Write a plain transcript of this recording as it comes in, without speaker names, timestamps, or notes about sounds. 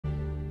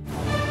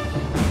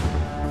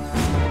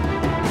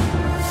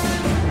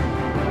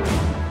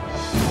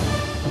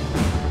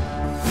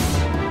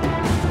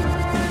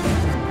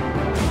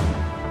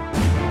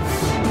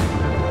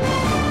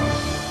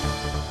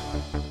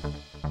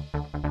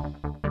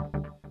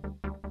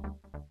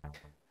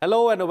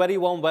Hello and a very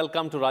warm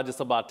welcome to Rajya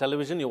Sabha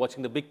Television. You're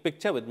watching The Big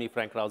Picture with me,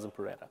 Frank Rausan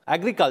Pereira.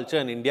 Agriculture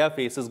in India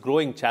faces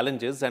growing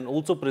challenges and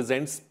also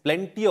presents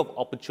plenty of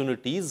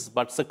opportunities,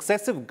 but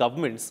successive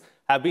governments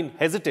have been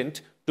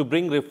hesitant to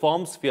bring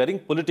reforms fearing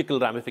political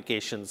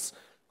ramifications.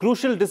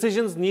 Crucial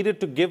decisions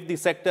needed to give the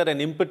sector an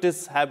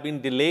impetus have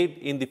been delayed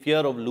in the fear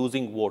of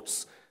losing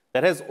votes.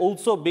 There has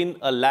also been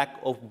a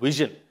lack of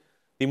vision.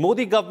 The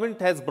Modi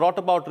government has brought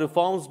about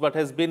reforms but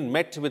has been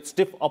met with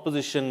stiff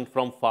opposition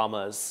from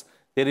farmers.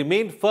 They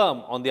remain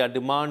firm on their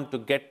demand to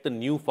get the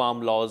new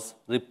farm laws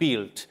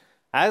repealed.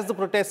 As the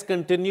protests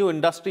continue,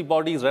 industry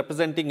bodies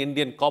representing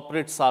Indian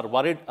corporates are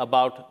worried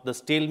about the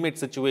stalemate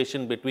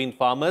situation between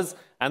farmers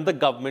and the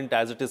government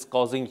as it is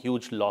causing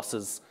huge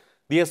losses.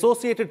 The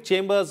Associated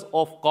Chambers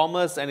of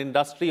Commerce and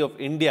Industry of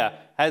India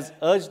has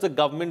urged the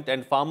government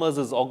and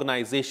farmers'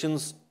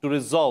 organizations to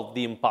resolve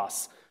the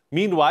impasse.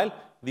 Meanwhile,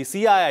 the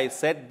CII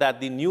said that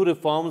the new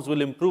reforms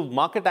will improve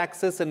market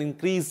access and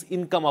increase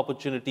income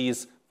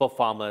opportunities for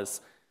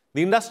farmers.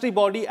 The industry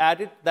body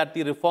added that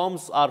the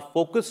reforms are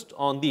focused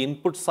on the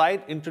input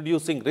side,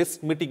 introducing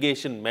risk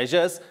mitigation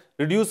measures,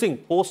 reducing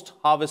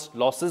post-harvest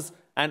losses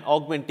and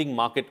augmenting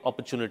market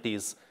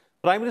opportunities.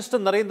 Prime Minister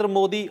Narendra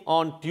Modi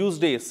on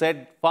Tuesday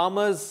said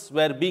farmers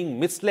were being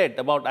misled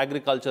about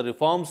agriculture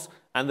reforms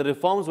and the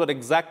reforms were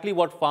exactly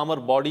what farmer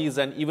bodies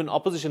and even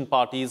opposition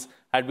parties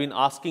had been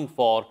asking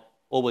for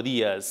over the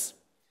years.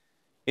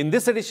 In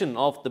this edition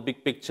of The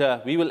Big Picture,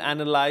 we will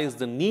analyze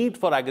the need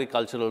for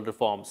agricultural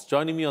reforms.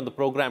 Joining me on the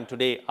program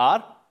today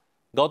are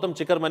Gautam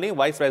Chikermane,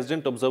 Vice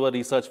President, Observer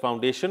Research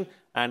Foundation,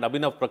 and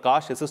Abhinav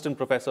Prakash, Assistant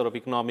Professor of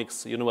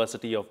Economics,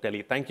 University of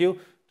Delhi. Thank you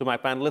to my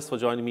panelists for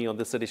joining me on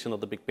this edition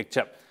of The Big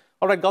Picture.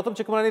 All right, Gautam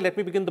Chikermane, let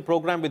me begin the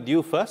program with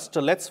you first.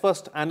 Let's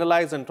first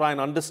analyze and try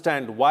and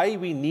understand why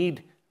we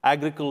need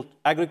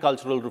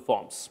agricultural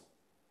reforms.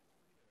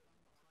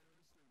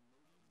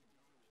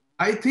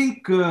 I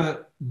think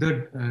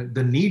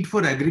the need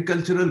for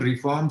agricultural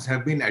reforms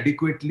have been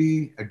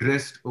adequately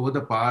addressed over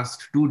the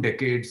past 2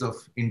 decades of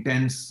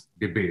intense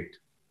debate.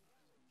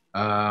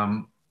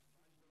 From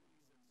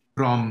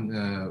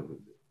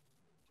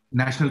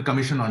National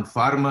Commission on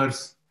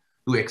Farmers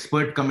to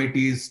expert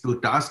committees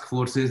to task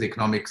forces,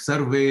 economic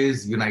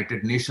surveys,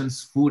 United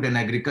Nations Food and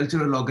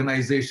Agricultural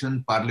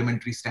Organization,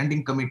 parliamentary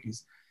standing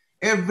committees,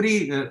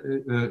 every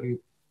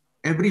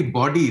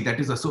body that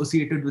is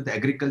associated with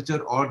agriculture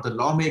or the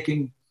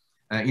lawmaking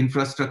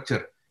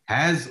infrastructure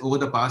has over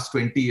the past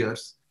 20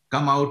 years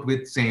come out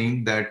with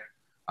saying that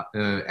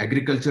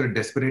agriculture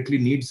desperately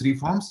needs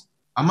reforms.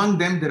 Among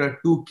them, there are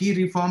 2 key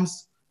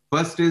reforms.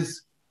 First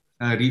is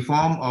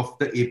reform of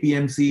the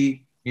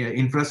APMC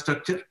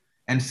infrastructure,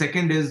 and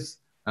second is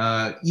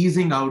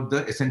easing out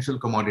the Essential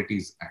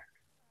Commodities Act.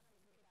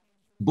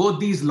 Both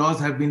these laws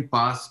have been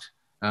passed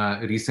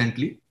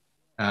recently.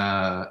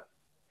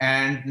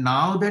 And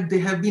now that they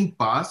have been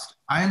passed,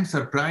 I am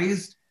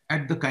surprised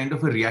at the kind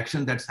of a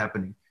reaction that's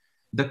happening.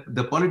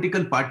 The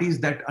political parties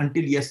that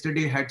until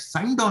yesterday had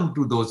signed on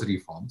to those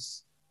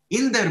reforms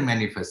in their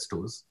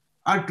manifestos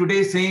are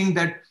today saying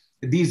that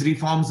these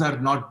reforms are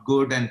not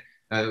good and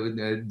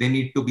they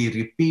need to be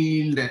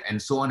repealed and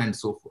so on and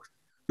so forth.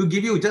 To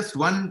give you just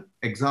one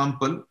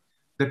example,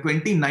 the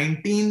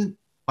 2019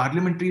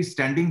 Parliamentary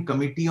Standing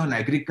Committee on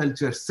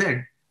Agriculture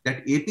said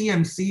that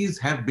APMCs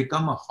have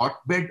become a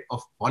hotbed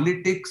of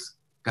politics,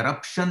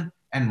 corruption,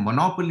 and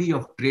monopoly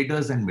of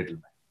traders and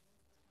middlemen.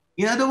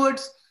 In other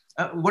words,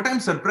 what I'm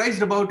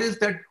surprised about is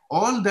that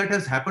all that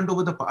has happened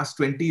over the past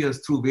 20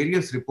 years through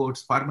various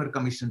reports, farmer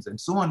commissions, and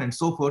so on and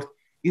so forth,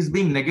 is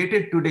being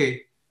negated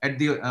today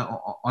at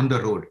on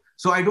the road.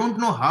 So I don't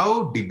know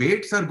how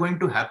debates are going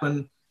to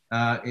happen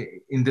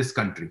in this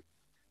country.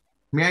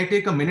 May I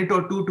take a minute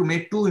or two to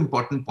make 2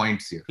 important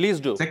points here? Please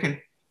do. Second,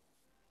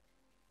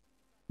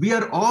 we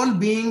are all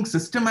being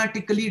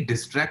systematically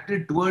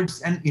distracted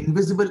towards an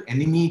invisible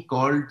enemy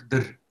called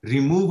the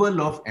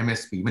removal of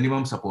MSP,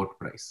 minimum support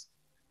price.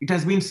 It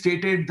has been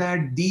stated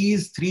that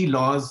these 3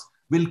 laws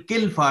will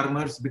kill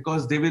farmers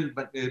because they will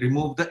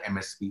remove the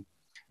MSP.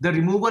 The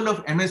removal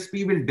of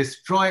MSP will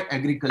destroy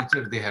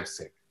agriculture, they have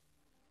said.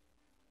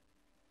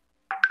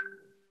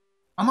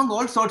 Among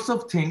all sorts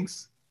of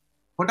things,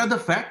 what are the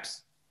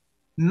facts?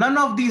 None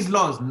of these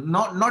laws,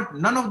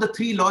 none of the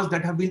 3 laws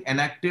that have been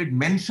enacted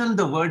mention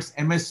the words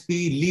MSP,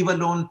 leave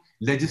alone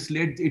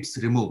legislate its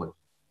removal.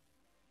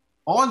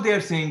 All they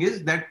are saying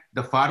is that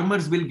the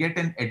farmers will get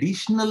an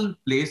additional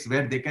place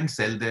where they can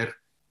sell their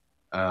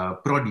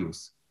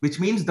produce, which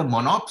means the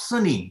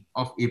monopsony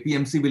of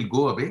APMC will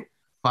go away.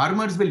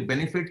 Farmers will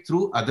benefit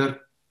through other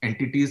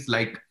entities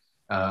like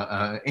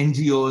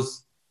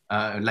NGOs,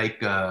 like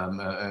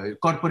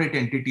corporate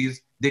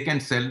entities. They can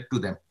sell to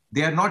them.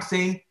 They are not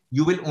saying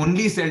you will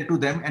only sell to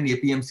them and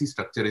APMC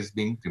structure is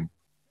being removed.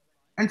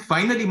 And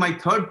finally, my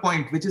third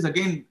point, which is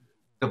again,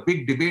 the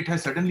big debate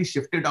has suddenly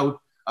shifted out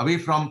away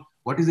from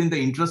what is in the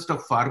interest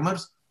of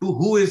farmers to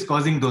who is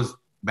causing those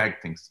bad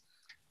things.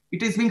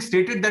 It is being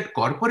stated that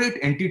corporate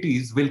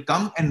entities will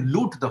come and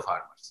loot the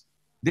farmers.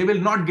 They will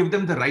not give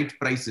them the right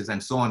prices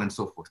and so on and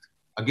so forth.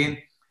 Again,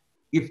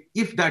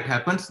 If that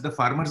happens, the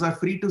farmers are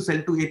free to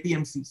sell to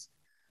APMCs.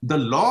 The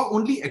law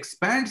only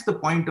expands the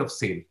point of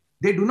sale.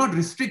 They do not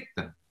restrict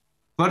them.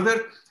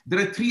 Further, there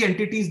are three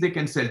entities they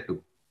can sell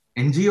to: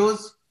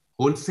 NGOs,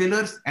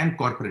 wholesalers, and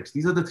corporates.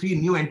 These are the three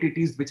new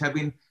entities which have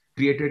been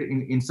created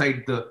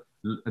inside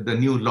the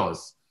new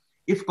laws.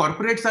 If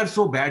corporates are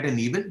so bad and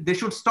evil, they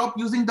should stop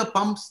using the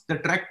pumps, the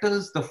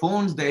tractors, the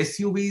phones, the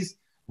SUVs.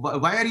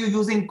 Why are you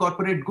using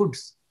corporate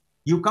goods?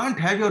 You can't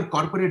have your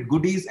corporate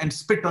goodies and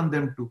spit on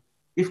them too.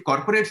 If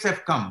corporates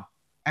have come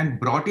and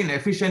brought in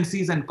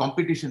efficiencies and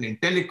competition in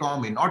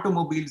telecom, in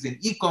automobiles, in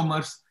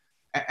e-commerce,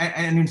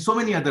 and in so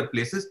many other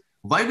places,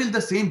 why will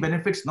the same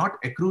benefits not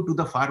accrue to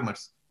the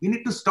farmers? We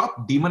need to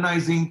stop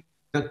demonizing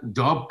the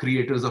job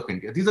creators of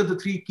India. These are the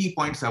three key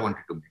points I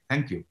wanted to make.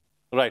 Thank you.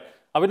 Right.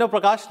 Abhinav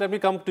Prakash, let me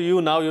come to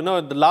you now.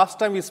 The last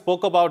time we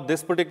spoke about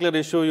this particular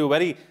issue, you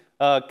very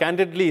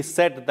candidly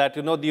said that,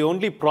 the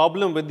only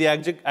problem with the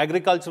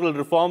agricultural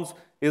reforms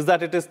is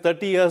that it is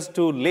 30 years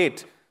too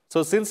late.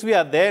 So since we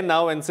are there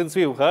now, and since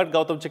we've heard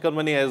Gautam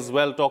Chikermane as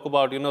well talk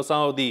about,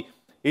 some of the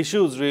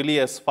issues really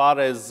as far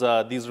as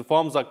these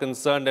reforms are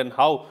concerned and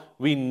how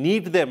we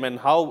need them and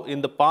how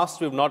in the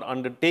past we've not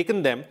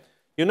undertaken them,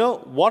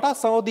 what are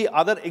some of the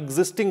other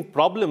existing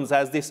problems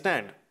as they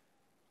stand?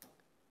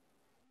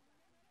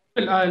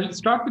 Well, I'll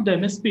start with the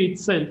MSP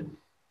itself.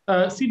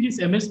 See, these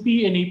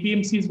MSP and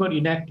APMCs were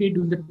enacted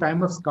during the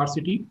time of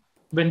scarcity,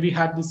 when we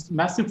had this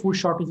massive food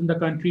shortage in the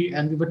country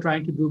and we were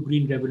trying to do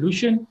green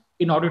revolution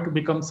in order to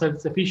become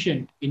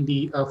self-sufficient in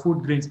the food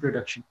grains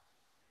production.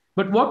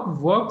 But what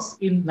works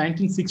in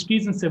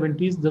 1960s and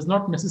 70s does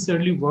not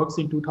necessarily work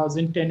in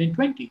 2010 and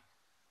 20.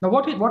 Now,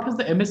 what has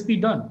the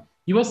MSP done?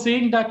 You were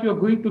saying that you're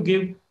going to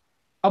give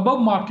above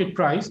market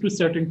price to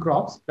certain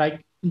crops,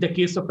 like in the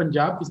case of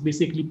Punjab, is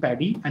basically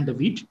paddy and the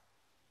wheat.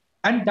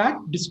 And that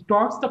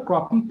distorts the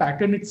cropping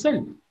pattern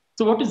itself.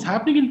 So what is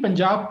happening in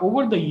Punjab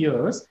over the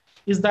years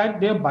is that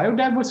their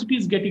biodiversity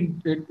is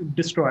getting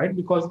destroyed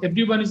because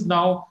everyone is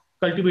now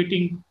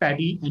cultivating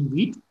paddy and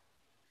wheat.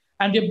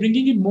 And they're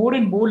bringing in more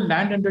and more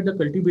land under the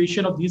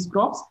cultivation of these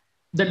crops,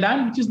 the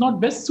land which is not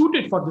best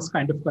suited for this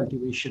kind of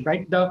cultivation,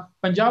 right? The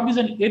Punjab is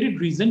an arid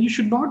region. You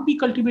should not be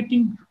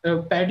cultivating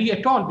paddy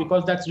at all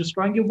because that's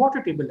destroying your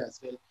water table as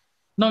well.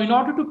 Now, in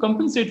order to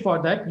compensate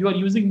for that, you are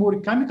using more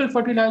chemical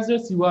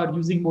fertilizers, you are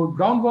using more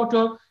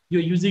groundwater,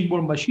 you're using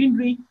more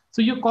machinery.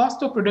 So your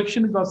cost of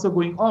production is also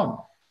going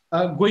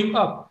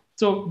up.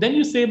 So then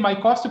you say, my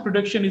cost of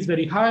production is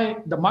very high.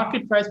 The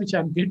market price which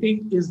I'm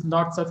getting is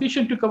not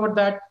sufficient to cover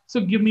that.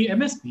 So give me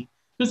MSP.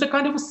 So it's a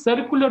kind of a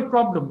circular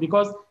problem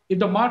because if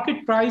the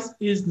market price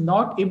is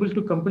not able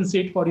to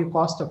compensate for your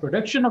cost of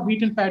production of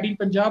wheat and paddy in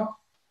Punjab,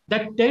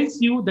 that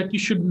tells you that you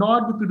should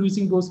not be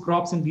producing those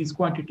crops in these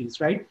quantities,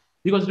 right?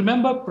 Because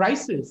remember,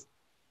 prices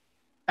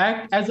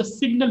act as a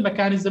signal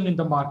mechanism in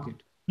the market.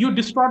 You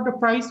distort the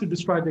price, you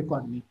destroy the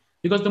economy.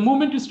 Because the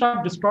moment you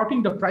start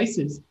distorting the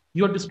prices,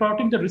 you're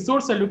distorting the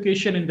resource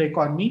allocation in the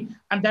economy,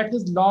 and that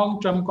has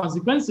long-term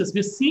consequences.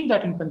 We're seeing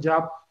that in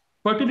Punjab.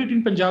 Fertility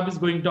in Punjab is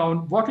going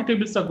down, water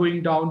tables are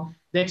going down,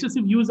 the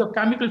excessive use of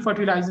chemical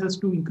fertilizers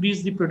to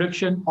increase the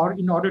production or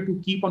in order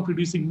to keep on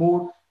producing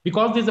more,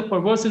 because there's a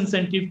perverse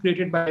incentive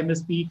created by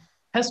MSP,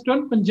 has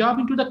turned Punjab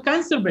into the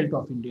cancer belt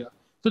of India.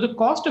 So the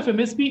cost of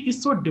MSP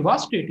is so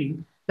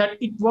devastating that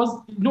it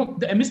was,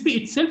 the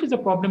MSP itself is a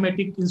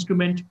problematic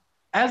instrument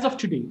as of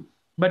today.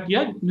 But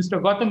yeah,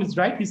 Mr. Gautam is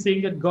right. He's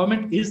saying that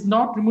government is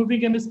not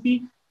removing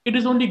MSP. It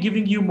is only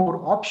giving you more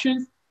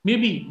options.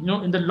 Maybe,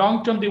 in the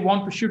long term, they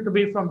want to shift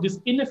away from this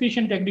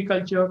inefficient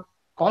agriculture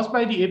caused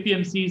by the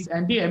APMCs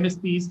and the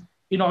MSPs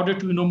in order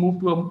to, move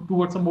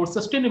towards a more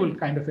sustainable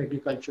kind of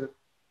agriculture.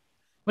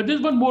 But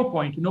there's one more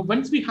point.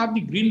 Once we have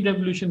the green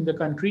revolution in the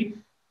country,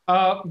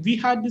 we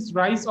had this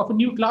rise of a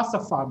new class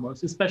of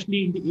farmers,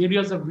 especially in the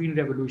areas of green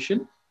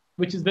revolution,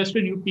 which is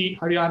Western UP,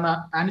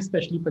 Haryana, and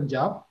especially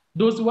Punjab,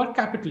 those who are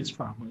capitalist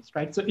farmers,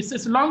 right? So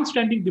it's a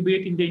long-standing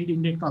debate in the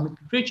Indian economic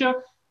literature.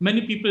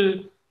 Many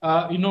people,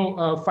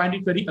 find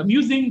it very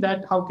amusing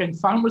that how can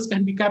farmers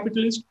can be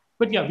capitalist.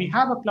 But yeah, we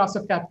have a class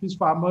of capitalist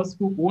farmers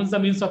who owns the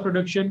means of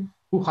production,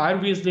 who hire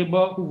wage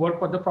labor, who work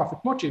for the profit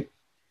motive.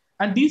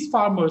 And these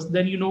farmers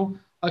then,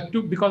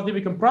 because they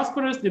become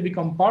prosperous, they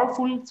become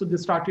powerful, so they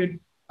started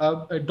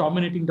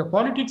dominating the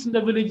politics in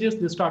the villages.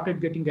 They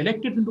started getting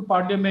elected into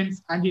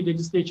parliaments and the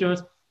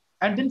legislatures.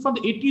 And then from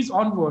the 80s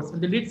onwards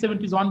and the late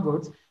 70s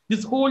onwards,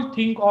 this whole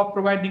thing of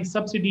providing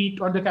subsidy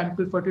on the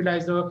chemical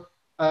fertilizer,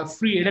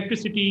 free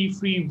electricity,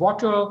 free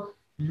water,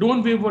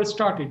 loan waiver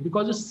started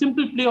because a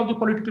simple play of the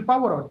political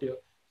power out there.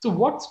 So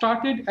what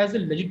started as a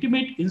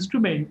legitimate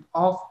instrument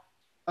of,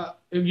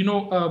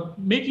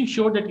 making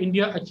sure that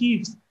India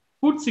achieves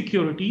food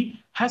security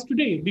has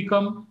today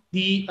become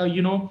the,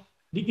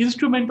 the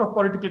instrument of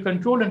political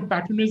control and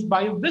patronage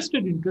by a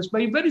vested interest,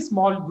 by a very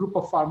small group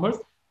of farmers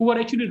who are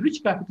actually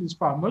rich capitalist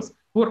farmers,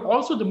 who are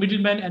also the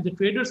middlemen and the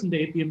traders in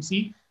the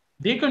APMC.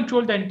 They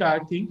control the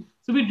entire thing.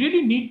 So we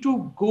really need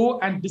to go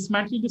and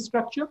dismantle the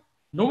structure.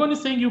 No one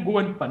is saying you go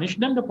and punish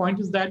them. The point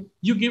is that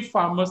you give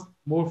farmers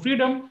more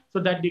freedom so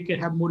that they can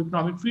have more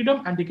economic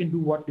freedom and they can do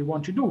what they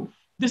want to do.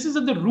 This is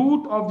at the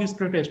root of this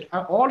protest.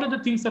 All other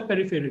things are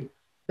peripheral.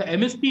 The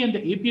MSP and the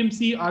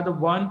APMC are the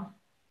one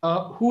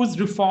whose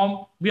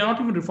reform, we are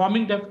not even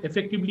reforming them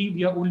effectively.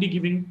 We are only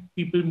giving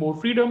people more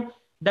freedom.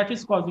 That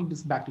is causing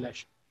this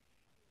backlash.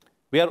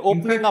 We are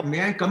opening up.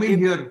 May I come in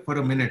here for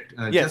a minute?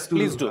 Yes, just to,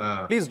 please do.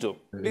 Please do.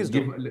 Please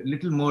give do. a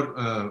little more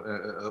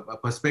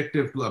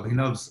perspective to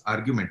Abhinav's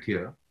argument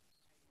here.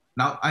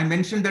 Now, I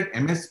mentioned that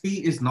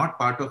MSP is not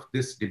part of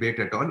this debate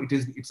at all.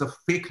 It's a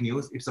fake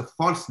news. It's a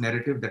false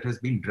narrative that has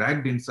been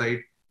dragged inside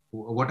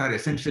what are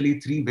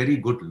essentially three very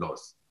good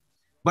laws.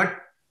 But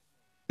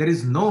there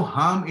is no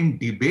harm in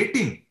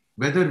debating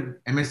whether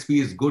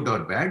MSP is good or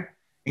bad.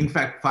 In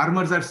fact,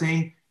 farmers are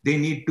saying they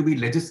need to be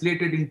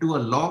legislated into a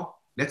law.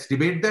 Let's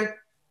debate that.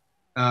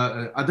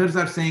 Others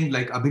are saying,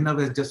 like Abhinav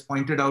has just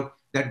pointed out,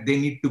 that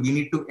we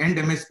need to end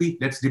MSP.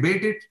 Let's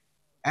debate it.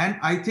 And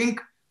I think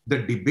the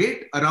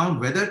debate around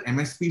whether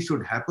MSP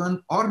should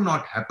happen or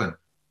not happen,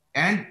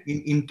 and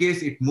in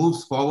case it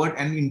moves forward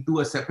and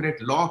into a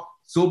separate law,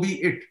 so be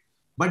it.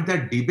 But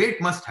that debate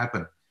must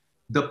happen.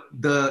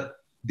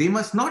 They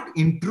must not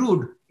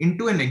intrude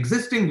into an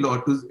existing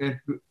law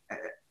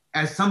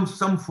as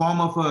some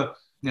form of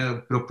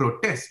a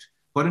protest.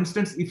 For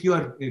instance, if you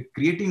are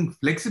creating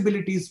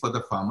flexibilities for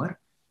the farmer,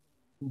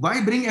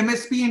 why bring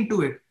MSP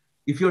into it?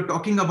 If you're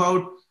talking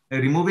about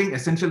removing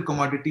essential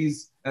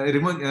commodities,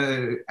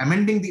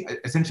 amending the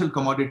Essential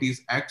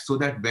Commodities Act so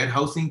that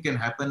warehousing can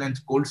happen and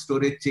cold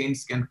storage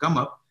chains can come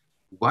up,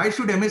 why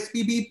should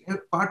MSP be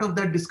part of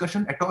that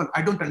discussion at all?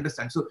 I don't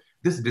understand. So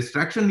this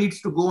distraction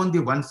needs to go on the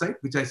one side,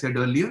 which I said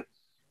earlier,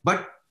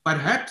 but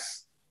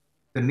perhaps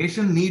the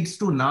nation needs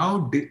to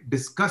now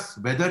discuss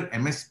whether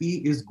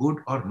MSP is good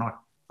or not.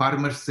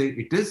 Farmers say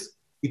it is,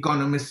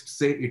 economists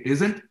say it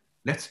isn't.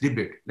 Let's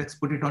debate. Let's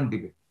put it on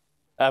debate.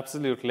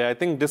 Absolutely. I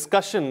think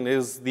discussion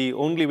is the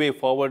only way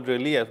forward,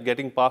 really, of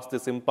getting past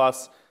this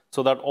impasse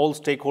so that all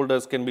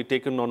stakeholders can be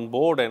taken on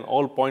board and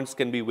all points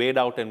can be weighed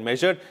out and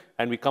measured,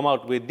 and we come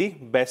out with the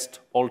best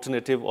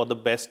alternative or the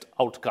best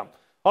outcome.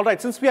 All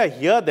right, since we are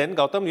here then,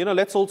 Gautam,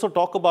 let's also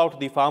talk about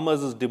the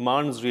farmers'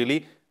 demands,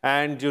 really,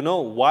 and,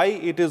 why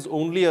it is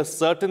only a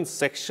certain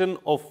section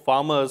of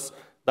farmers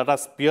that are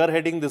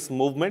spearheading this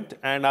movement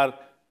and are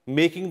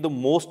making the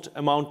most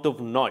amount of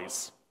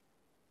noise.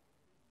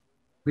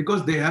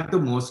 Because they have the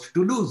most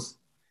to lose.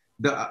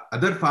 The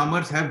other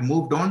farmers have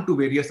moved on to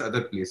various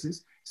other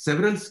places.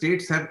 Several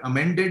states have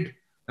amended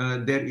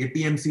their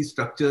APMC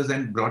structures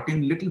and brought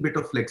in a little bit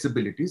of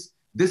flexibilities.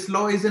 This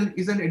law is an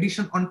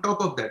addition on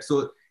top of that.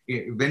 So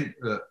when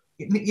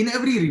in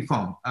every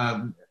reform,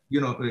 you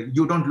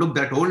don't look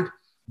that old,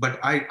 but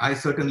I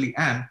certainly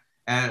am.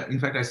 In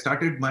fact, I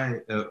started my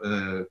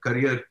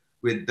career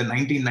with the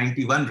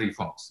 1991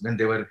 reforms when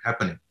they were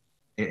happening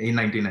in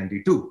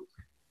 1992.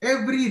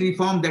 Every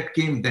reform that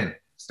came then,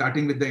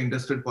 starting with the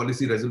Industrial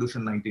Policy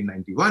Resolution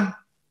 1991,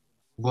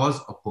 was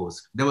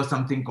opposed. There was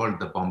something called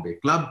the Bombay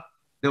Club.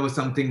 There was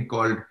something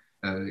called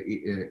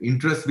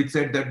interest, which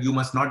said that you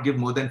must not give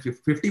more than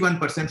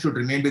 51% should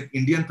remain with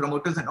Indian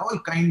promoters, and all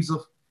kinds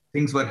of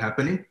things were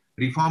happening.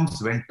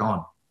 Reforms went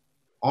on.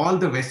 All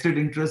the vested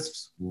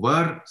interests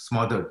were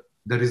smothered.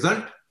 The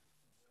result,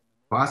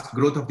 fast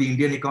growth of the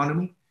Indian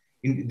economy.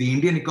 The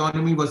Indian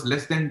economy was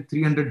less than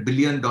 $300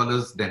 billion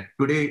then.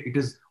 Today, it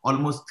is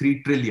almost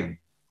 3 trillion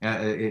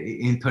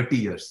in 30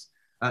 years.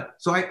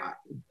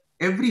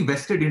 Every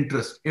vested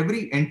interest,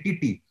 every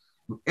entity,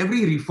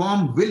 every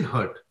reform will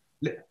hurt.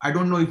 I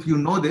don't know if you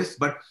know this,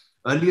 but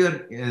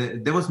earlier,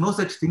 there was no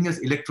such thing as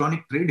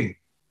electronic trading.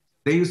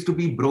 There used to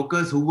be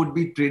brokers who would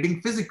be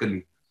trading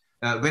physically.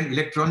 When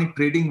electronic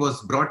trading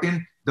was brought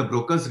in, the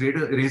brokers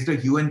raised a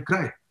hue and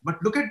cry.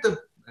 But look at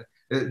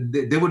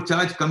they would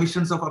charge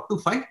commissions of up to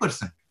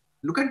 5%.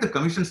 Look at the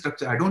commission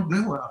structure. I don't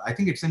know. I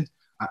think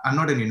I'm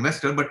not an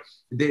investor, but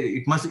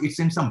it's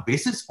in some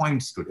basis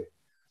points today.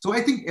 So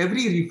I think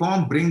every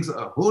reform brings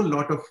a whole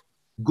lot of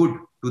good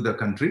to the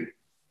country.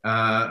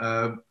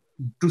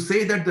 To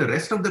say that the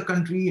rest of the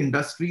country,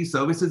 industry,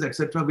 services,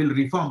 etc., will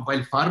reform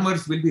while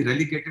farmers will be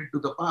relegated to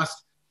the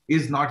past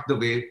is not the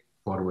way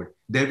forward.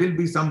 There will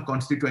be some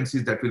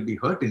constituencies that will be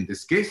hurt in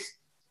this case.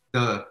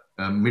 The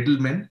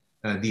middlemen,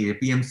 the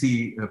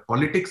APMC,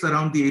 politics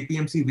around the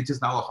APMC, which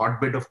is now a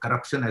hotbed of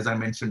corruption, as I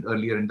mentioned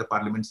earlier in the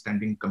Parliament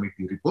Standing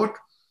Committee report.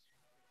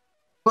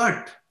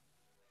 But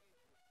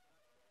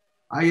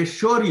I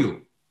assure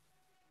you,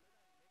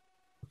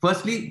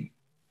 firstly,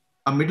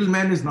 a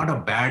middleman is not a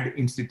bad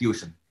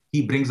institution.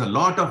 He brings a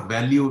lot of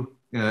value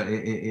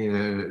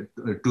to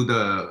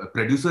the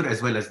producer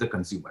as well as the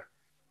consumer.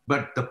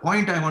 But the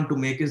point I want to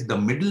make is the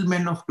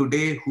middlemen of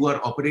today who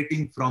are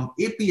operating from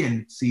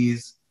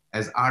APMCs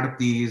as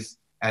RTs,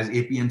 as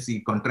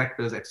APMC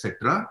contractors,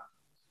 etc.,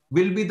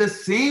 will be the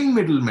same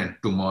middlemen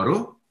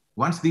tomorrow,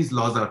 once these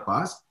laws are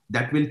passed,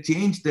 that will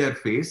change their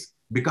face,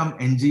 become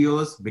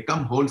NGOs,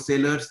 become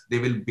wholesalers, they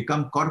will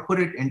become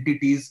corporate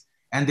entities,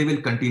 and they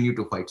will continue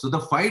to fight. So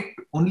the fight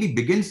only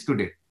begins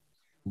today.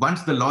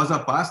 Once the laws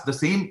are passed, the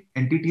same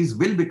entities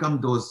will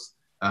become those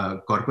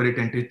corporate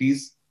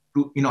entities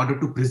in order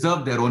to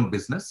preserve their own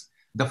business.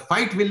 The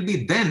fight will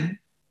be then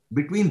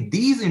between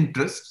these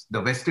interests,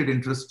 the vested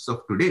interests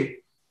of today,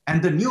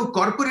 and the new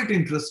corporate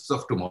interests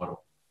of tomorrow,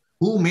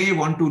 who may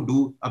want to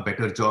do a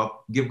better job,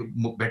 give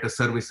better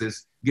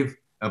services,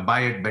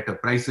 buy at better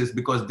prices,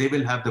 because they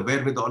will have the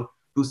wherewithal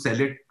to sell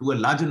it to a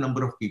larger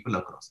number of people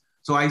across.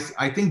 So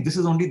I think this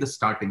is only the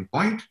starting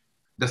point.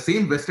 The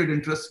same vested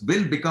interests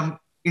will become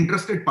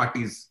interested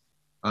parties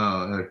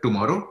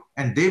tomorrow,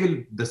 and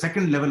the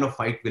second level of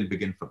fight will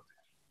begin from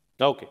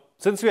there. Okay.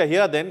 Since we are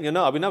here then,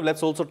 Abhinav,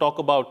 let's also talk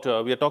about,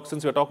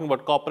 since we are talking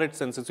about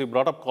corporates, and since we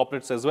brought up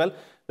corporates as well,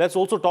 let's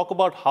also talk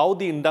about how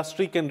the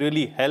industry can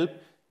really help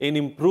in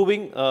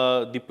improving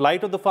the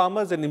plight of the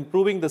farmers and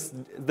improving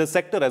the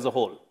sector as a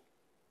whole.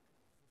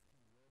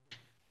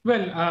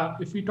 Well,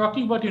 if we're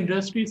talking about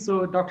industry,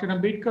 so Dr.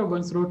 Ambedkar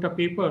once wrote a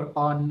paper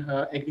on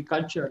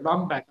agriculture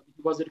long back.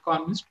 He was an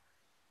economist,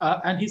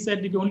 and he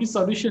said the only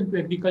solution to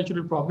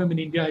agricultural problem in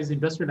India is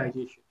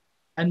industrialization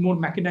and more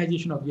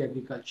mechanization of the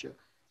agriculture.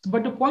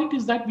 But the point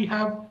is that we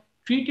have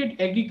treated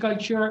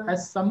agriculture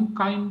as some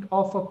kind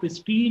of a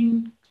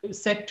pristine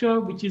sector,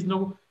 which is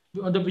on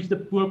which the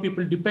poor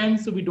people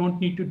depend. So we don't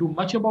need to do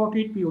much about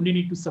it. We only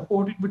need to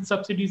support it with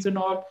subsidies and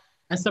all.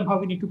 And somehow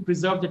we need to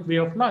preserve that way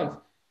of life.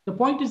 The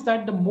point is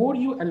that the more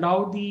you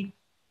allow the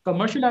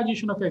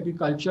commercialization of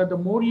agriculture, the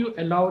more you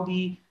allow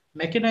the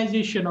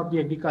mechanization of the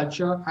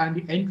agriculture and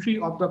the entry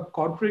of the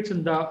corporates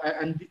and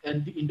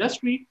the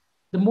industry,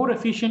 the more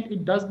efficient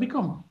it does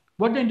become.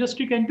 What the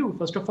industry can do,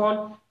 first of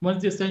all,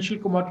 once the Essential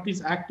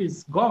Commodities Act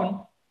is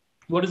gone,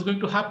 what is going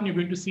to happen? You're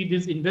going to see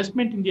this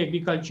investment in the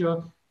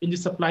agriculture, in the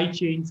supply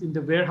chains, in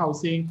the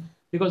warehousing,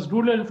 because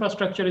rural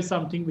infrastructure is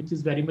something which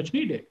is very much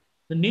needed.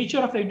 The nature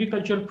of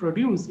agricultural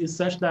produce is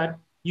such that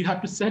you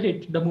have to sell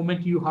it the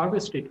moment you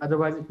harvest it.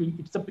 Otherwise,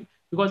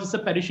 because it's a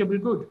perishable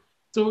good.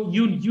 So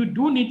you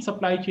do need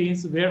supply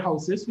chains,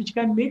 warehouses, which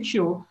can make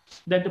sure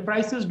that the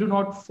prices do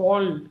not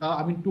fall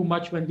too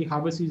much when the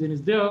harvest season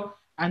is there,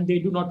 and they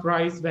do not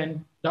rise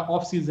when the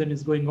off season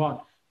is going on.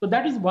 So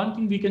that is one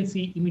thing we can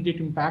see immediate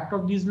impact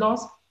of these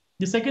laws.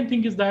 The second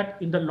thing is that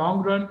in the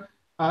long run,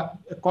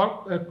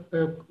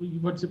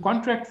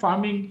 contract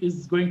farming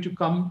is going to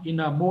come in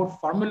a more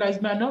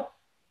formalized manner.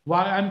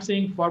 Why I'm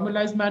saying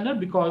formalized manner?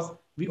 Because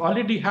we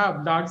already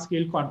have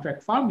large-scale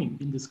contract farming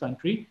in this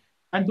country,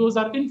 and those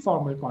are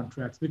informal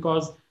contracts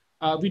because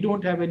we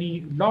don't have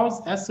any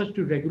laws as such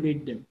to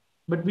regulate them.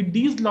 But with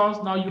these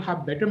laws, now you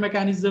have better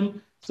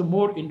mechanism. So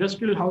more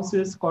industrial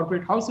houses,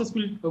 corporate houses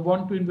will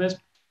want to invest.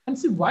 And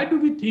see, why do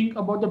we think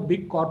about the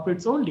big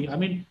corporates only? I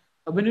mean,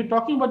 when you're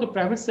talking about the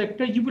private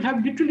sector, you will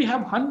literally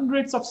have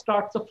hundreds of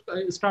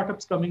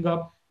startups coming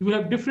up. You will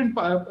have different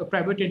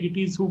private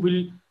entities who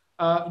will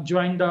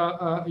join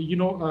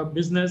the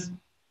business.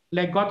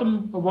 Like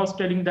Gautam was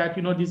telling that,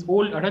 these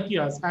old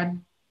Aratyas,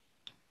 and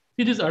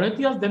see, these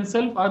Aratyas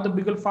themselves are the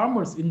bigger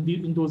farmers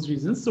in those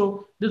regions.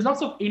 So there's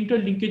lots of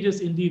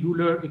interlinkages in the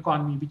rural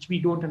economy, which we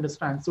don't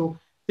understand. So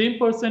same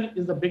person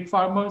is the big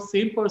farmer,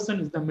 same person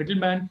is the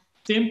middleman,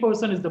 same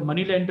person is the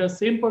money lender,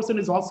 same person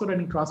is also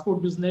running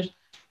transport business.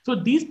 So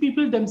these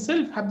people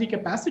themselves have the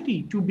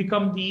capacity to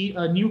become the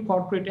new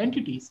corporate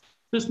entities.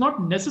 So it's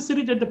not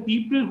necessary that the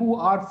people who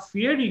are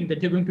fearing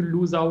that they're going to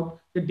lose out,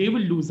 that they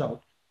will lose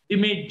out. They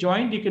may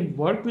join, they can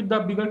work with the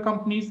bigger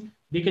companies,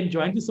 they can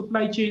join the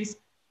supply chains.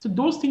 So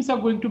those things are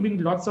going to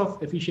bring lots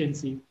of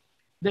efficiency.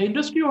 The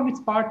industry on its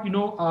part,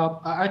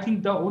 I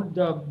think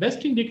the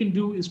best thing they can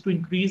do is to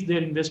increase their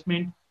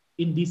investment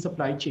in these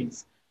supply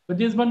chains. But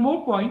there's one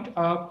more point.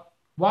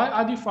 Why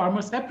are the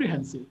farmers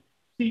apprehensive?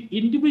 See,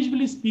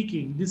 individually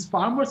speaking, these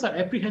farmers are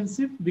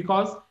apprehensive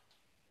because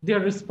they are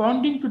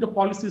responding to the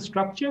policy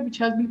structure which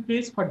has been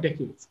placed for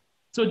decades.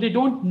 So they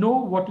don't know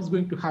what is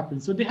going to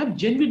happen. So they have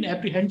genuine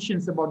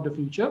apprehensions about the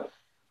future.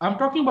 I'm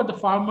talking about the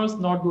farmers,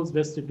 not those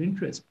vested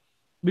interests.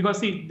 Because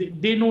see,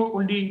 they know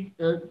only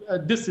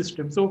this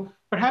system. So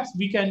perhaps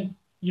we can,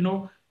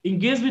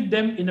 engage with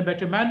them in a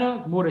better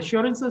manner. More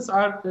assurances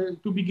are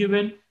to be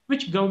given,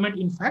 which government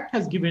in fact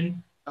has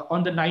given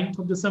on the 9th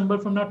of December,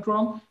 if I'm not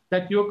wrong,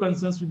 that your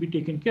concerns will be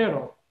taken care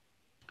of.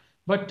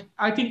 But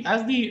I think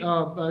as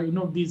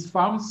these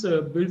farms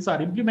bills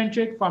are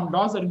implemented, farm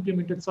laws are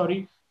implemented,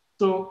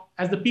 so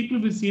as the people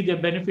will see their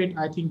benefit,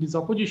 I think this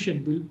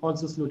opposition will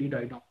also slowly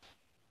die down.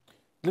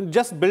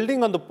 Just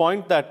building on the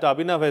point that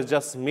Abhinav has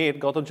just made,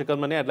 Gautam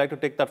Chikermane, I'd like to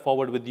take that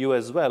forward with you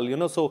as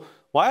well. So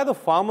why are the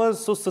farmers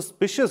so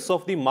suspicious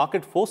of the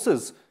market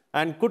forces,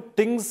 and could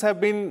things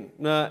have been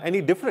any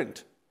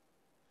different?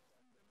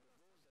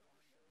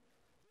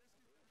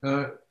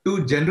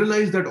 To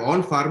generalize that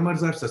all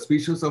farmers are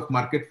suspicious of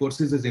market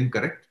forces is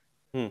incorrect.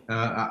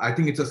 I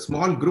think it's a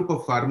small group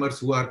of farmers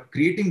who are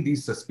creating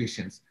these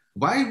suspicions.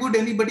 Why would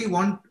anybody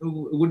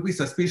would be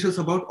suspicious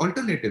about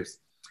alternatives?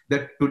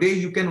 That today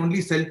you can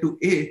only sell to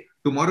A,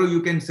 tomorrow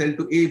you can sell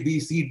to A, B,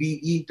 C, D,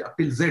 E up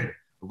till Z.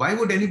 Why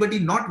would anybody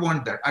not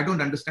want that? I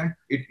don't understand.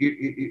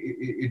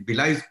 It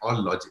belies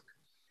all logic.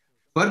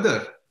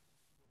 Further,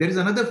 There is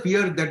another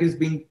fear that is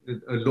being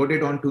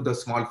loaded onto the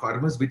small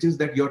farmers, which is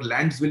that your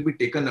lands will be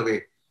taken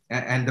away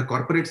and the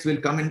corporates will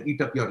come and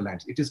eat up your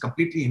lands. It is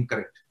completely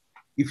incorrect.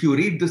 If you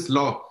read this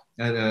law,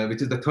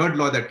 which is the third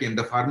law that came,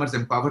 the Farmers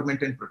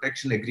Empowerment and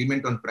Protection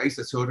Agreement on Price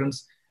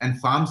Assurance and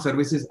Farm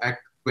Services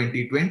Act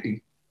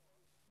 2020,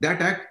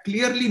 that act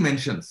clearly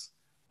mentions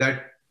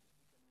that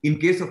in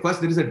case of,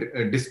 first, there is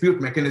a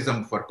dispute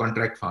mechanism for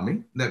contract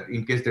farming, that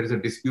in case there is a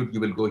dispute, you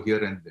will go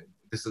here and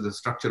this is the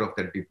structure of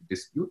that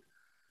dispute.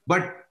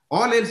 But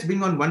all else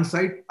being on one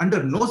side,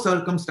 under no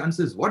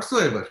circumstances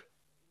whatsoever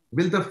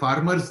will the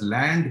farmer's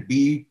land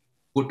be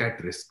put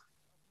at risk.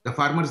 The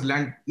farmer's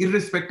land,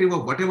 irrespective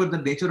of whatever the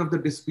nature of the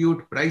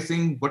dispute,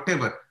 pricing,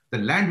 whatever, the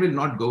land will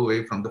not go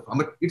away from the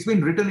farmer. It's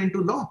been written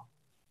into law.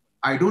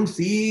 I don't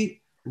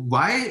see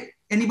why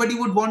anybody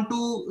would want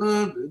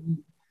to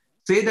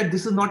say that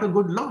this is not a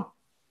good law.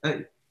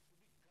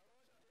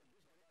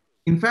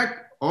 In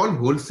fact, all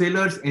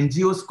wholesalers,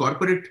 NGOs,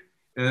 corporate,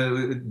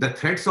 the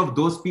threats of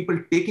those people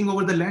taking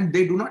over the land,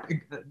 they do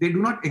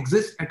not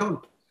exist at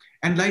all.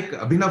 And like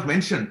Abhinav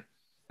mentioned,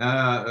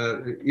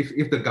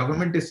 if the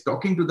government is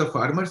talking to the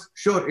farmers,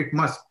 sure, it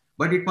must.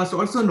 But it must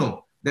also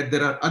know that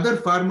there are other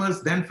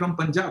farmers than from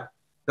Punjab.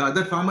 The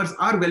other farmers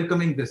are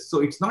welcoming this.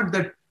 So it's not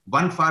that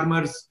one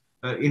farmer's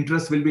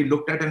interests will be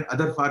looked at and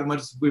other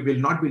farmers will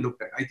not be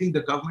looked at. I think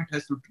the government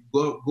has to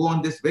go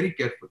on this very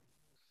carefully.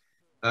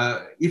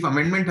 If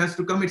amendment has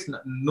to come, it's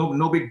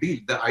no big deal.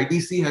 The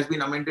IBC has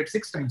been amended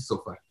 6 times so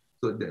far.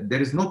 So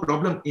there is no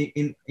problem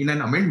in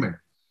an amendment.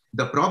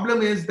 The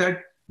problem is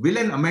that will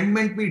an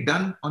amendment be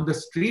done on the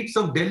streets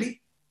of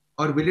Delhi,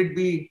 or will it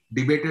be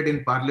debated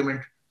in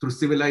parliament through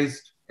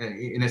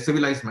in a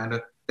civilized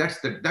manner? That's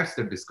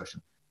the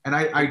discussion. And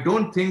I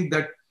don't think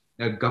that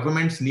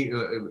governments need,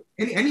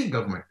 any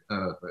government,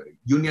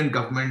 union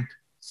government,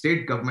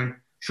 state government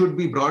should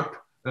be brought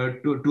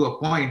to a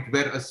point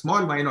where a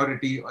small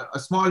minority, a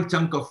small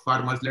chunk of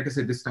farmers, let us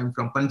say this time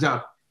from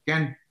Punjab,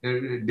 can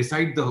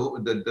decide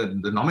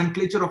the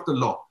nomenclature of the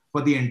law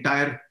for the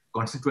entire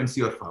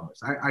constituency of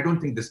farmers. I don't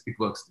think it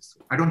works this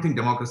way. I don't think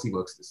democracy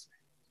works this way.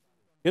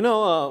 You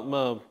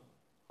know,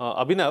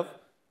 Abhinav,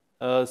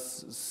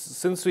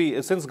 since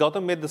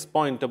Gautam made this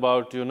point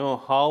about, you know,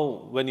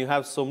 how when you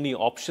have so many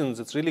options,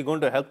 it's really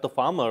going to help the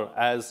farmer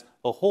as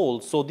a whole.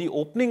 So the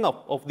opening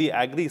up of the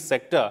agri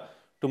sector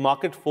to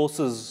market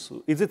forces,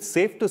 is it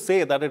safe to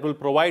say that it will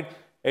provide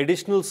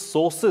additional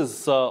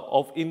sources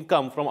of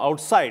income from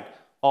outside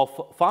of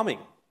farming?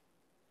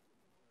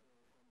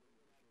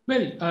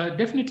 Well,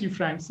 definitely,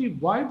 Frank. See,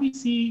 why we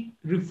see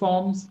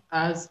reforms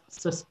as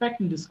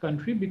suspect in this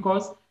country,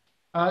 because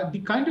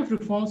the kind of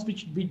reforms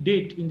which we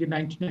did in the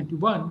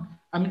 1991,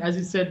 I mean, as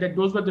you said, that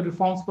those were the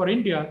reforms for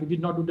India. We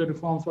did not do the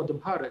reforms for the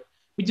Bharat,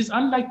 which is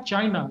unlike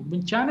China.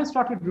 When China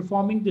started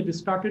reforming, they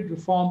started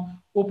reform,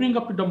 opening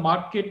up to the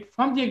market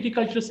from the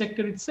agriculture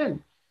sector itself.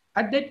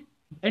 And that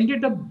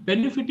ended up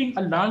benefiting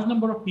a large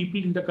number of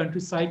people in the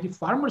countryside. The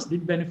farmers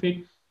did benefit.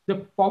 The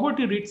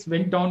poverty rates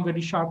went down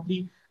very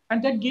sharply.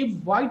 And that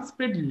gave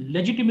widespread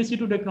legitimacy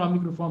to the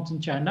economic reforms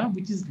in China,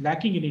 which is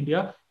lacking in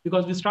India,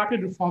 because we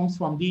started reforms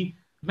from the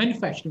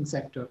manufacturing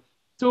sector.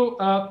 So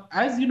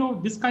as you know,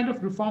 this kind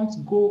of reforms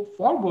go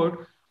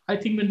forward, I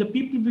think when the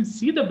people will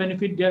see the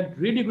benefit, they are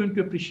really going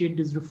to appreciate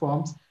these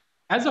reforms.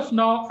 As of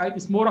now,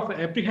 it's more of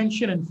an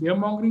apprehension and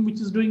fear-mongering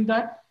which is doing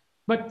that.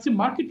 But see,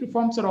 market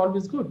reforms are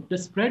always good. The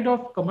spread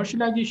of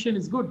commercialization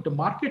is good. The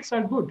markets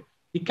are good.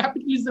 The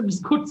capitalism is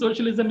good.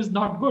 Socialism is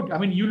not good. I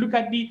mean, you look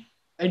at the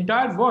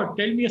entire world,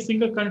 tell me a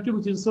single country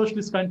which is a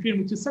socialist country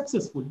and which is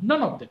successful.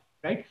 None of them,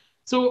 right?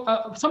 So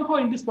somehow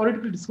in this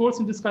political discourse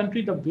in this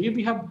country, the way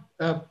we have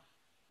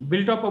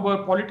built up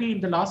our polity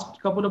in the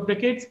last couple of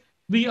decades,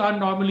 we are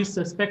normally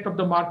suspect of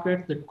the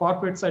market, that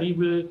corporates are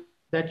evil,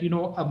 that, you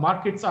know,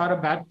 markets are a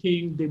bad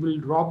thing, they will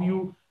rob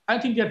you. I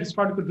think there are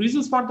historical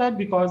reasons for that,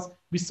 because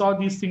we saw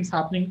these things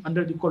happening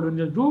under the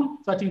colonial rule.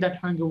 So I think that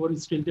hangover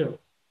is still there.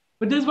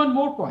 But there's one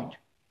more point.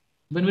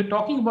 When we're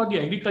talking about the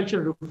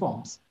agricultural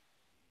reforms,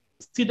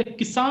 see, the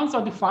Kisans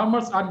or the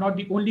farmers are not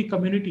the only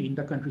community in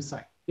the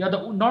countryside. They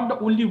are not the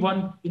only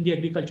one in the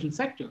agricultural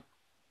sector.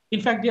 In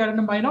fact, they are in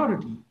a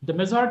minority. The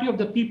majority of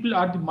the people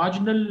are the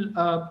marginal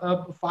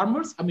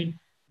farmers. I mean,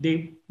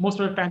 they most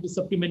of the time they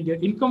supplement their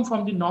income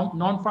from the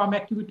non-farm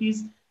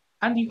activities.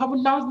 And you have a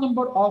large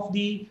number of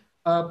the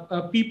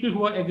people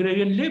who are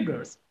agrarian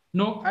laborers.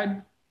 No,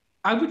 and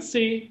I would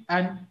say,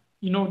 and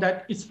you know,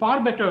 that it's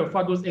far better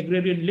for those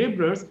agrarian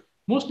laborers,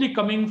 mostly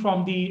coming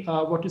from the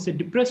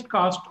depressed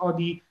caste or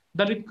the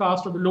Dalit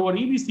caste or the lower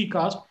EBC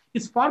caste.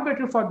 It's far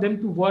better for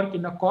them to work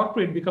in a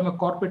corporate, become a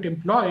corporate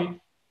employee,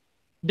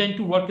 than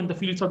to work in the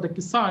fields of the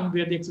Kisan,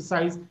 where they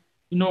exercise,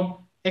 you know,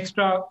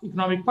 extra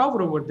economic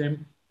power over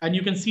them. And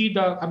you can see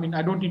I mean,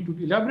 I don't need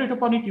to elaborate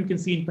upon it. You can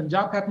see in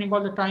Punjab happening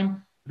all the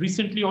time.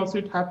 Recently also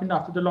it happened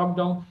after the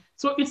lockdown.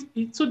 So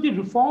so the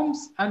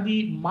reforms and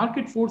the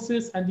market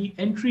forces and the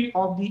entry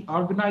of the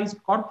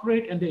organized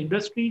corporate and the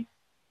industry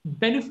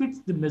benefits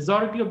the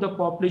majority of the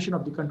population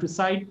of the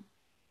countryside,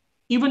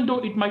 even though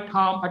it might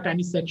harm a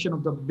tiny section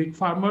of the big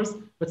farmers,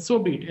 but so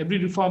be it. Every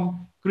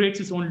reform creates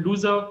its own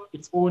loser,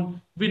 its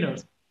own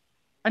winners.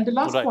 And the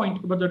last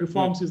point about the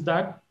reforms is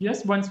that,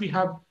 yes, once we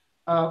have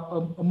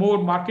more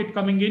market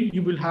coming in,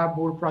 you will have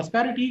more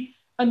prosperity,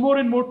 and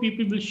more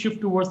people will shift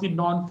towards the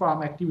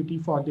non-farm activity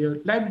for their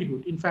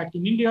livelihood. In fact,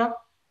 in India,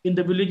 in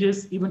the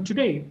villages, even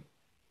today,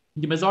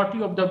 the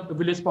majority of the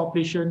village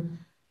population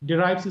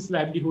derives its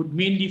livelihood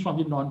mainly from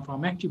the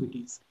non-farm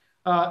activities.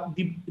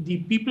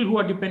 The people who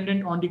are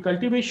dependent on the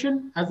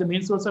cultivation as the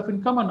main source of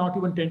income are not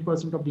even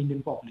 10% of the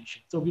Indian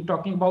population. So we're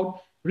talking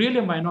about really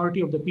a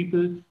minority of the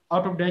people.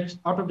 Out of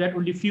that,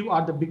 only few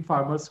are the big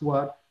farmers who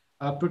are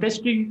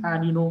protesting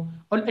and, or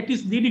at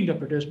least leading the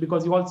protest,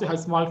 because you also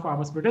have small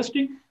farmers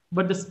protesting,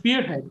 but the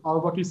spearhead, or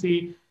what you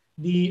say,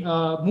 the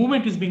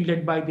movement is being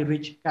led by the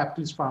rich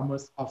capitalist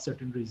farmers of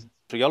certain reasons.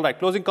 All right,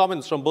 closing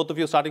comments from both of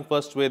you, starting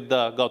first with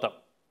Gautam.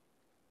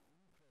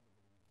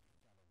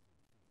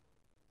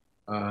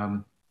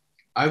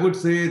 I would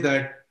say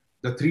that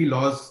the three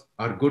laws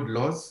are good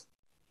laws,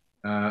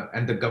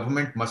 and the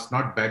government must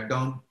not back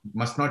down,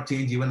 must not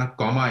change even a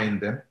comma in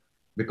them,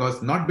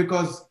 not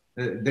because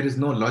there is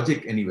no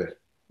logic anywhere,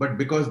 but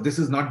because this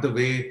is not the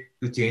way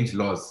to change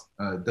laws.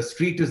 The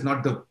street is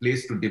not the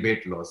place to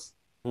debate laws.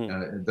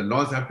 The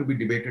laws have to be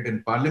debated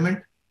in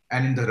parliament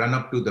and in the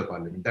run-up to the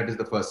parliament. That is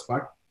the first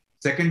part.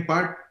 Second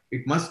part,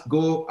 it must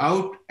go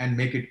out and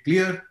make it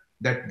clear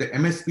that the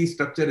MSP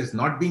structure is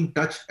not being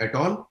touched at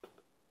all.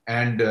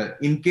 And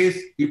in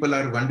case people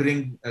are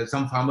wondering,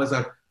 some farmers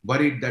are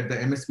worried that the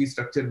MSP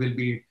structure will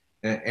be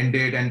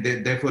ended and they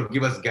therefore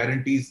give us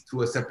guarantees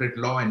through a separate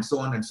law and so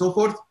on and so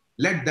forth.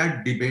 Let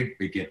that debate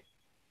begin.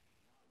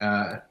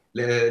 Let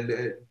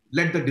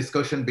the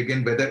discussion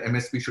begin whether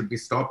MSP should be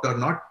stopped or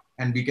not,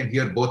 and we can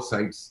hear both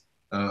sides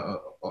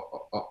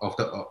of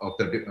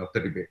the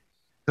debate.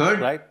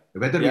 Third,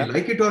 whether we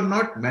like it or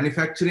not,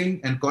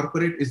 manufacturing and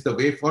corporate is the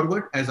way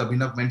forward, as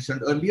Abhinav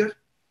mentioned earlier.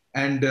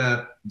 And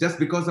just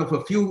because of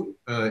a few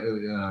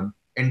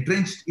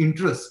entrenched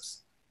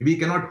interests, we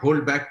cannot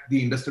hold back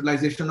the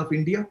industrialization of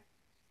India.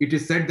 It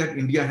is said that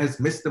India has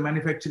missed the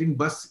manufacturing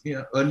bus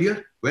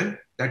earlier. Well,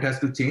 that has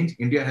to change.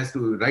 India has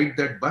to ride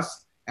that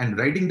bus, and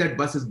riding that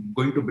bus is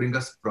going to bring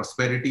us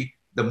prosperity.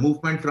 The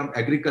movement from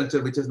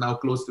agriculture, which is now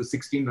close to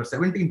 16 or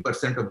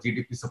 17% of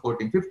GDP,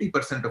 supporting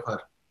 50% of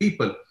our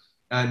people,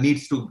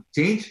 needs to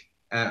change.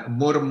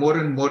 More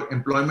and more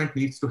employment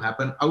needs to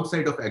happen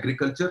outside of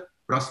agriculture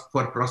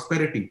for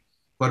prosperity,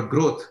 for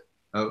growth,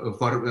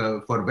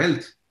 for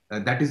wealth.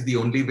 That is the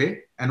only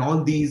way. And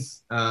all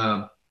these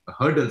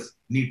hurdles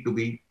need to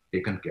be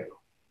taken care of.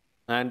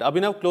 And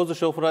Abhinav, close the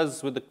show for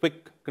us with a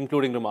quick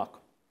concluding remark.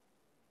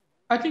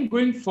 I think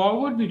going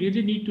forward, we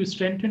really need to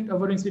strengthen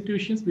our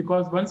institutions,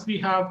 because once we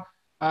have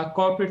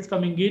corporates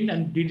coming in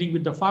and dealing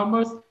with the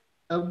farmers,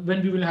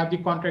 when we will have the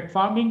contract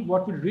farming,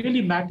 what will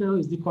really matter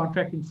is the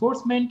contract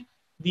enforcement,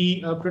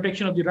 the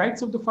protection of the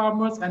rights of the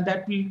farmers, and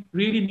that we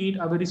really need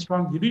a very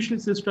strong judicial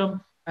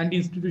system and the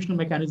institutional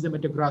mechanism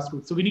at the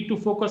grassroots. So we need to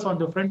focus on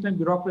the frontline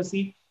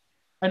bureaucracy.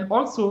 And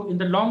also, in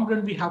the long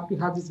run, we have to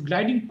have this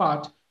gliding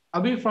path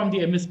away from the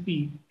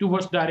MSP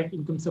towards direct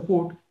income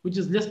support, which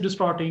is less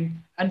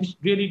distorting and which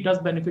really does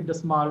benefit the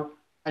small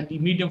and the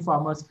medium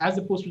farmers, as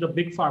opposed to the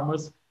big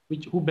farmers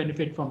who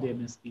benefit from the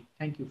MSP.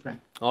 Thank you,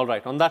 Frank. All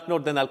right. On that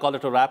note, then I'll call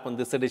it a wrap on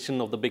this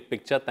edition of The Big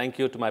Picture. Thank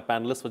you to my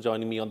panelists for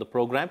joining me on the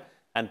program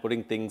and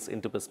putting things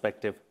into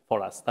perspective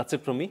for us. That's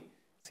it from me.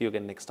 See you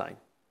again next time.